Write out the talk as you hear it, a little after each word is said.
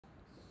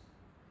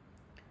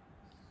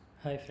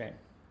Hi friend,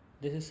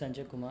 this is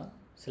Sanjay Kumar,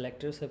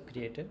 SelectorsHub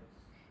creator.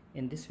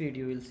 In this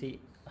video, we'll see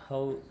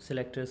how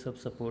SelectorsHub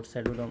supports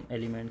shadowDOM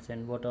elements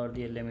and what are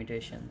their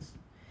limitations.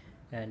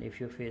 And if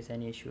you face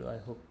any issue, I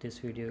hope this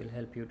video will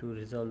help you to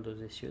resolve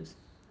those issues.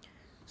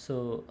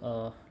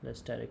 So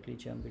let's directly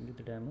jump into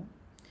the demo.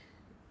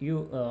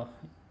 You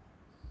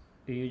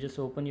just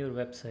open your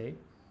website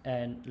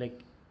and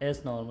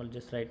as normal,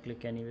 just right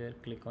click anywhere,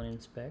 click on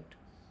inspect.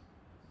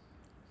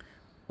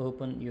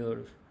 Open your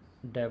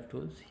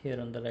DevTools. Here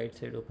on the right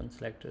side, open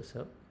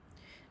SelectorsHub.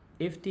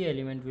 If the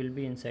element will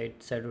be inside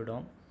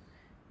shadowDOM,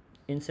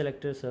 in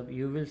SelectorsHub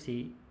you will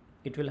see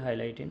it will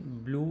highlight in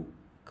blue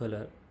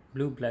color,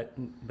 blue black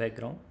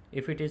background.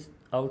 If it is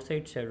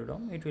outside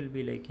shadowDOM, it will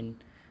be like in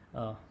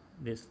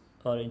this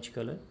orange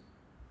color.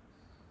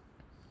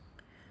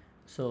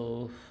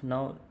 So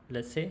now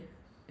let's say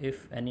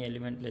if any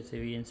element, let's say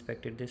we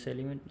inspected this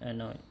element and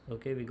now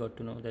okay, we got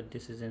to know that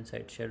this is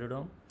inside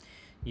shadowDOM.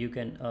 You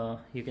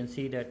can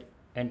see that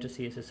enter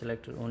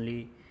cssSelector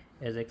only,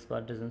 as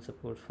xpath doesn't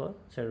support for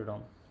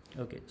shadowDOM.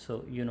 Okay,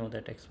 so you know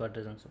that xpath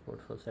doesn't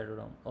support for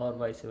shadowDOM, or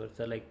vice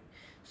versa, like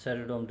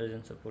shadowDOM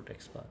doesn't support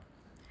xpath.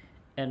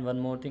 And one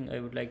more thing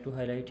I would like to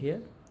highlight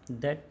here,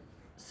 that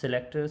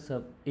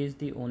SelectorsHub is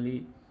the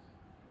only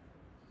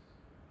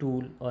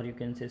tool, or you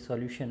can say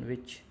solution,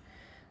 which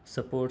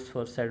supports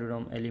for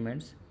shadowDOM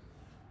elements.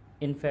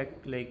 In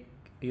fact, like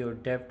your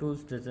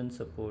DevTools doesn't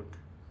support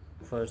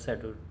for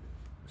shadow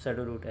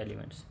root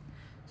elements.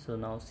 So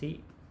now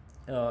see,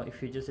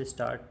 if you just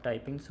start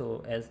typing,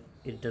 so as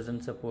it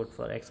doesn't support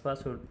for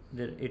xpath, so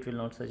it will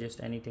not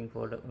suggest anything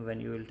for when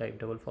you will type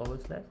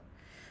 //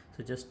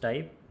 so just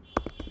type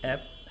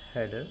app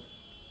header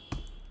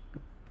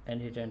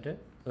and hit enter.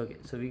 Okay,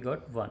 so we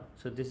got 1.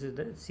 So this is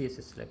the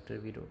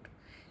cssSelector we wrote.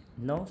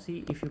 Now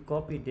see, if you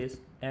copy this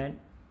and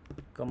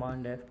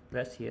command F,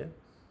 press here,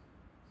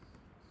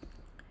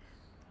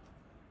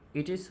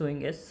 it is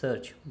showing as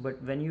search,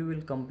 but when you will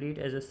complete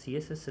as a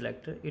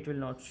cssSelector, it will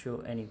not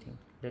show anything.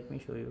 Let me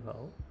show you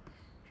how.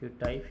 If you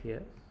type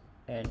here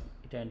and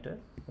hit enter,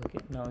 okay,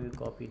 now you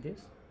copy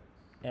this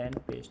and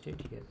paste it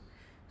here.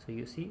 So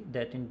you see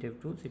that in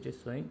DevTools it is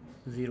showing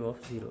 0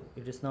 of 0.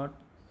 It is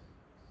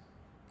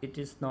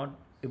not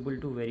able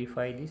to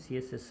verify the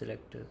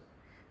cssSelector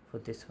for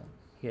this one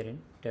here in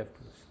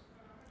DevTools.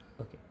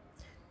 Okay,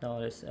 now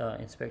let's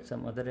inspect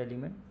some other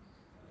element.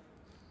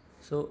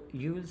 So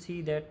you will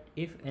see that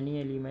if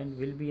any element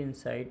will be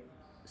inside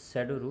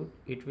shadow root,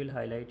 it will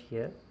highlight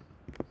here,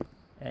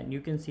 and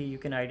you can see, you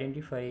can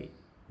identify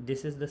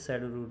this is the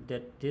shadow root,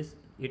 that this,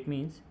 it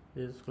means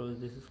this is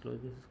closed, this is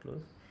closed, this is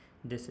closed,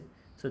 this is,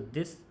 so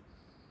this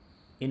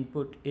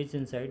input is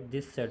inside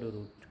this shadow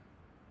root.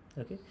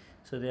 Okay,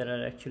 so there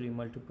are actually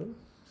multiple,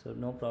 so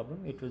no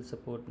problem, it will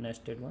support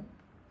nested one.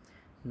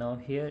 Now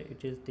here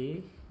it is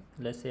the,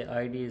 let's say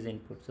id is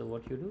input, so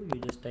what you do,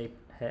 you just type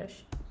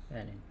hash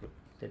and input.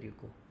 There you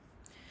go.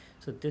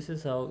 So this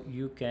is how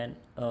you can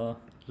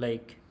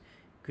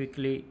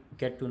quickly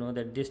get to know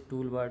that this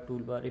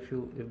toolbar,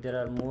 if there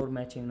are more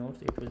matching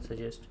nodes, it will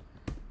suggest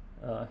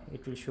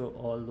it will show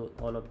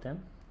all of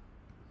them,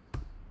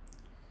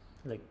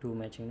 like 2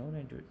 matching node,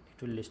 and it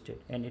will list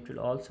it, and it will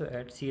also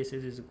add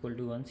css is equal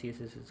to 1,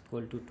 css is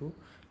equal to 2,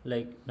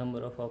 like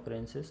number of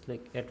occurrences,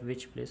 like at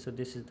which place. So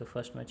this is the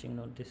first matching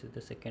node, this is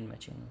the second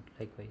matching node,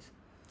 likewise.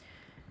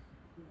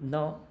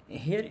 Now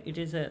here it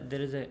is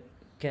there is a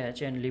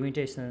catch and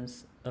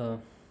limitations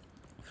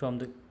from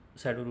the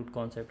shadow root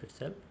concept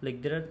itself.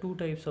 Like there are 2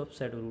 types of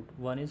shadow root.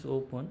 One is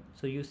open,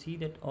 so you see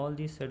that all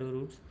these shadow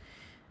roots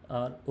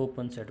are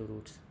open shadow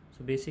roots.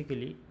 So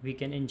basically we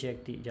can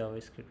inject the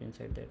JavaScript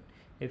inside that.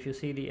 If you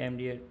see the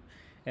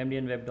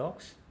MDN web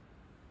docs,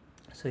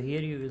 so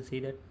here you will see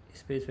that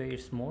specify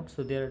its mode.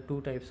 So there are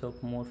 2 types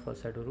of mode for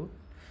shadow root,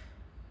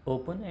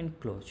 open and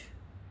closed.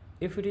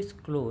 If it is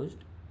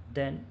closed,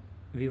 then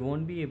we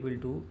won't be able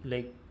to,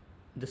 like,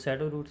 the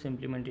shadow roots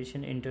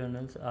implementation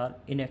internals are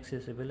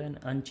inaccessible and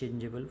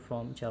unchangeable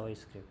from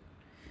JavaScript,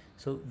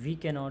 so we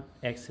cannot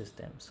access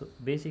them. So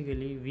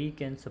basically we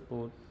can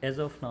support, as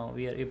of now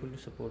we are able to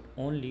support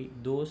only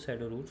those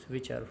shadow roots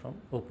which are from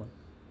open.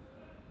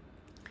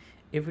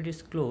 If it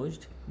is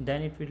closed,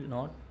 then it will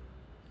not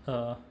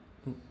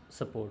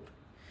support.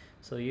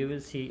 So you will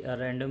see a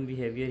random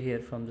behavior here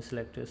from the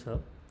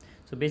SelectorsHub.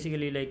 So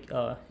basically, like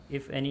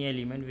if any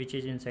element which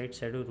is inside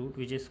shadow root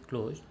which is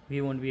closed,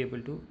 we won't be able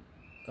to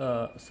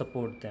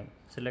support them.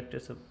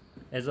 SelectorsHub,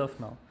 as of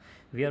now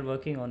we are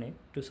working on it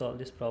to solve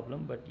this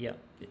problem, but yeah,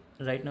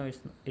 right now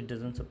it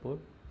doesn't support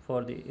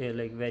for the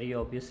like very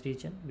obvious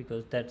reason,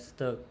 because that's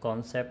the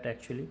concept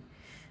actually,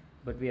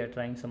 but we are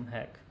trying some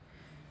hack.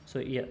 So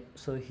yeah,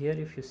 so here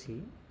if you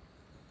see,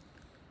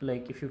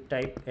 like if you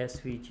type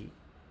svg,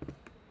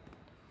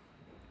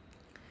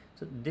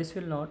 so this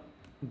will not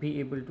be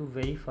able to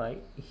verify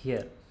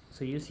here.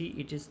 So you see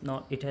it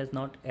has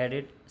not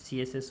added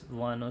css1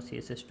 or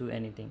css2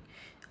 anything.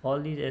 All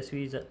these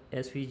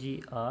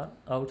svg are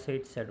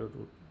outside shadow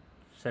root,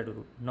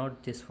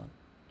 not this one.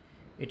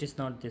 It is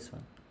not this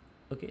one.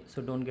 Okay,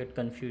 so don't get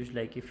confused,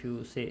 like if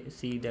you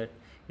see that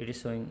it is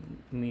showing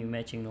me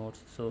matching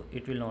nodes, so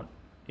it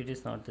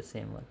is not the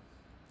same one.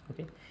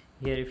 Okay,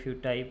 here if you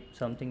type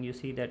something, you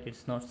see that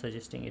it's not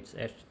suggesting its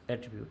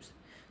attributes.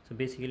 So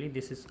basically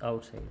this is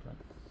outside one.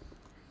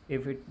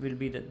 If it will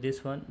be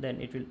this one, then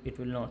it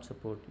will not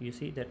support. You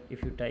see that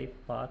if you type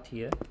path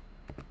here,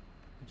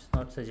 it's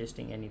not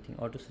suggesting anything,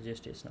 auto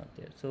suggest is not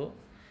there. So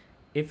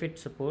if it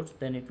supports,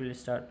 then it will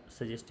start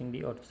suggesting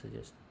the auto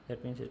suggest.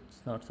 That means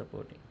it's not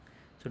supporting.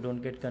 So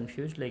don't get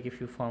confused, like if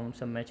you found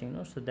some matching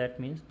nodes, so that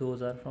means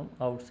those are from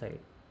outside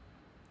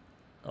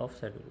of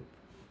shadow group.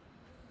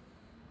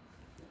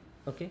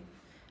 Okay,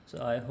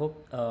 so I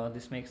hope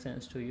this makes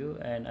sense to you,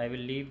 and I will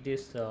leave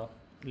this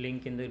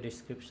link in the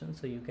description,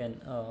 so you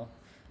can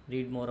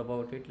read more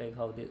about it, like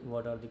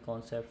what are the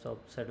concepts of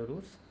shadow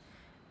roots.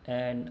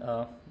 And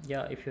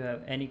yeah, if you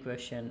have any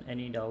question,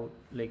 any doubt,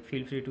 like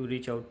feel free to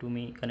reach out to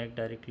me, connect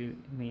directly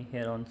with me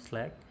here on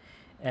Slack.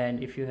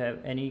 And if you have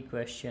any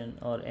question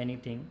or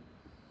anything,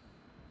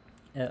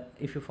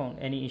 if you found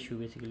any issue,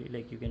 basically,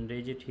 like you can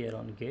raise it here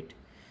on Git.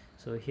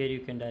 So here you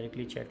can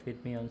directly chat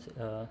with me on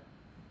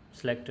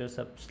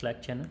SelectorsHub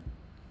Slack channel.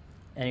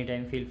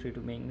 Anytime feel free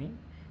to make me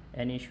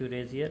any issue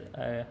raise here.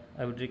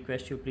 I would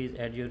request you, please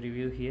add your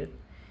review here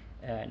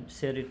and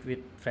share it with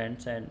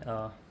friends and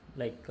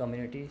like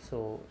community,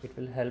 so it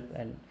will help.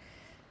 And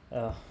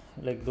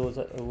like those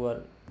who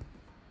are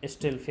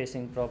still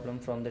facing problem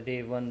from the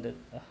day one that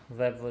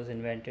web was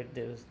invented,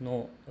 there is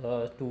no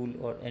tool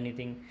or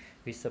anything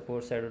which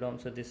supports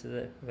shadowDOM. So this is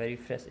a very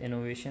fresh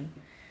innovation.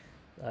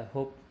 I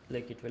hope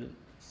like it will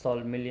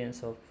solve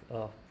millions of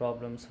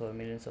problems for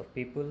millions of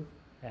people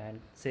and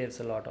saves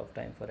a lot of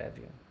time for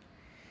everyone.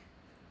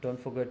 Don't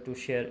forget to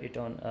share it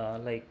on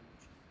like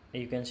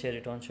you can share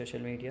it on social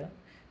media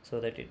so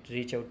that it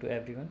reach out to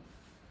everyone.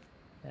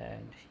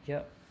 And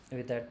yeah,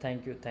 with that,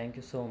 thank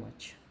you so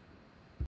much.